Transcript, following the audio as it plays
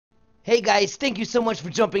Hey guys, thank you so much for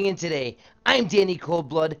jumping in today. I'm Danny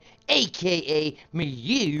Coldblood, aka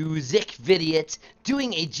Music Vidiot,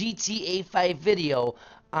 doing a GTA 5 video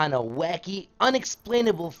on a wacky,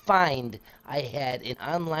 unexplainable find I had in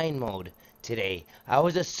online mode today. I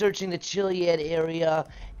was just searching the Chiliad area,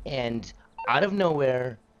 and out of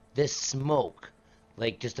nowhere, this smoke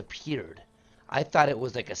just appeared. I thought it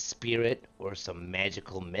was like a spirit or some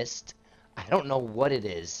magical mist. I don't know what it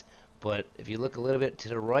is, but if you look a little bit to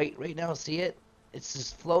the right now, see it? It's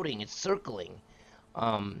just floating, it's circling.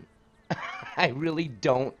 Um, I really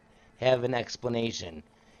don't have an explanation.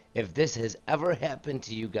 If this has ever happened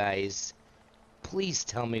to you guys, please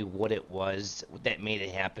tell me what it was that made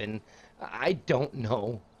it happen. I don't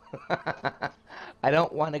know. I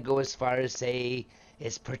don't want to go as far as say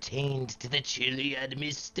it's pertained to the Chiliad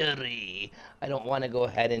mystery. I don't want to go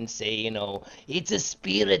ahead and say, it's a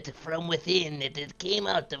spirit from within that came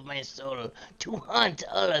out of my soul to haunt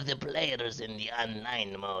all of the players in the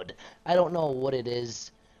online mode. I don't know what it is.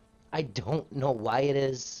 I don't know why it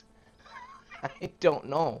is. I don't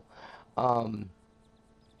know. Um,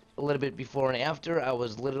 a little bit before and after, I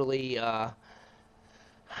was literally, I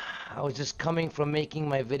was just coming from making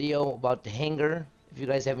my video about the hangar. If you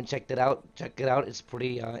guys haven't checked it out, check it out. It's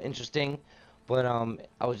pretty interesting. But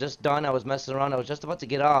I was just done. I was messing around. I was just about to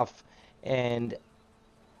get off, and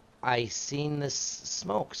I seen this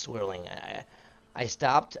smoke swirling. I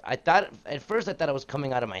stopped. I thought at first I thought it was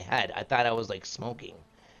coming out of my head. I thought I was like smoking,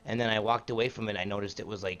 and then I walked away from it. I noticed it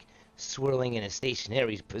was like swirling in a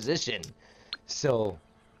stationary position. So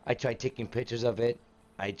I tried taking pictures of it.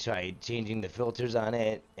 I tried changing the filters on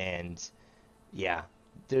it, and yeah,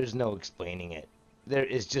 there's no explaining it. There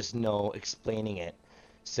is just no explaining it.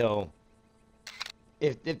 So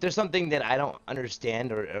if there's something that I don't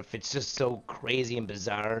understand, or if it's just so crazy and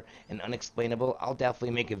bizarre and unexplainable, I'll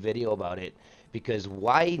definitely make a video about it. Because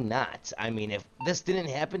why not? I mean, if this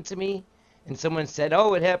didn't happen to me, and someone said,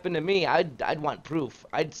 "Oh, it happened to me," I'd want proof.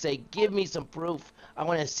 I'd say, "Give me some proof. I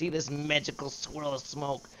want to see this magical swirl of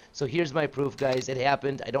smoke." So here's my proof, guys. It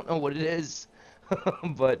happened. I don't know what it is,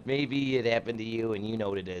 but maybe it happened to you and you know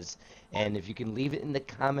what it is. And if you can leave it in the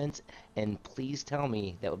comments and please tell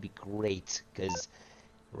me, that would be great. Because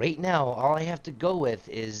right now, all I have to go with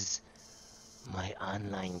is my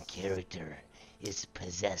online character is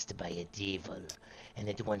possessed by a devil, and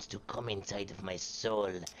it wants to come inside of my soul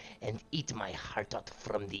and eat my heart out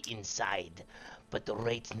from the inside. But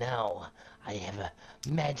right now, I have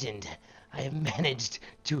imagined, I have managed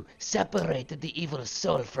to separate the evil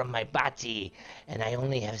soul from my body, and I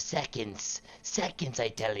only have seconds I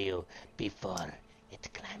tell you, before it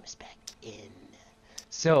climbs back in.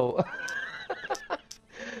 So,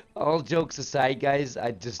 all jokes aside, guys,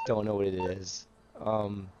 I just don't know what it is.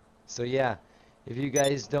 So yeah, if you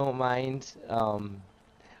guys don't mind,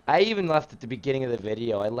 I even left at the beginning of the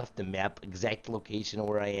video, I left the map, exact location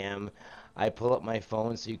where I am. I pull up my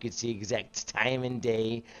phone so you can see exact time and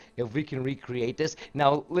day, if we can recreate this.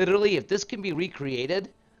 Now, literally, if this can be recreated,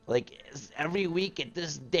 like every week at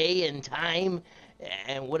this day and time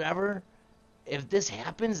and whatever, if this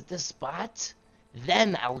happens at this spot,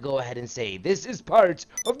 then I'll go ahead and say this is part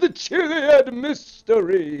of the Chiliad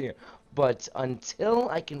mystery. But until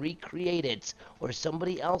I can recreate it, or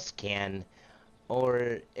somebody else can,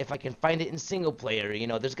 or if I can find it in single player,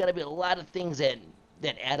 there's got to be a lot of things that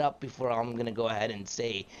add up before I'm gonna go ahead and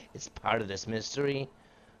say it's part of this mystery.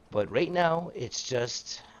 But right now, it's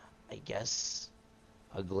just, I guess,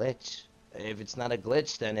 a glitch. If it's not a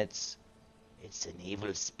glitch, then it's an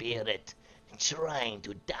evil spirit trying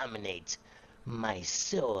to dominate my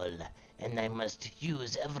soul, and I must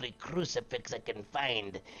use every crucifix I can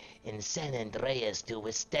find in San Andreas to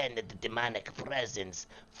withstand the demonic presence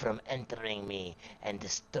from entering me and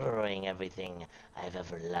destroying everything I've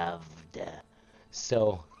ever loved.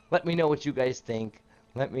 So, let me know what you guys think.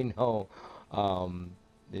 Let me know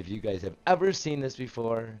if you guys have ever seen this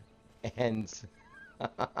before, and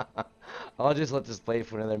I'll just let this play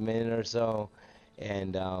for another minute or so,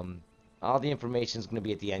 and all the information is going to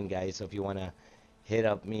be at the end, guys. So if you want to hit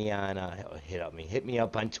me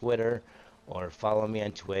up on Twitter or follow me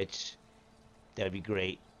on Twitch, that'd be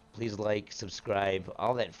great. Please like, subscribe,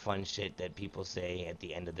 all that fun shit that people say at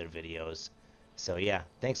the end of their videos. So yeah,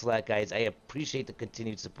 thanks a lot, guys. I appreciate the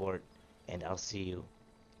continued support, and I'll see you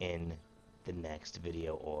in the next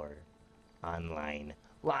video or online,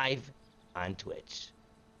 live on Twitch.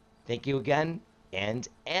 Thank you again, and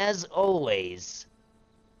as always,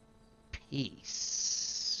 peace.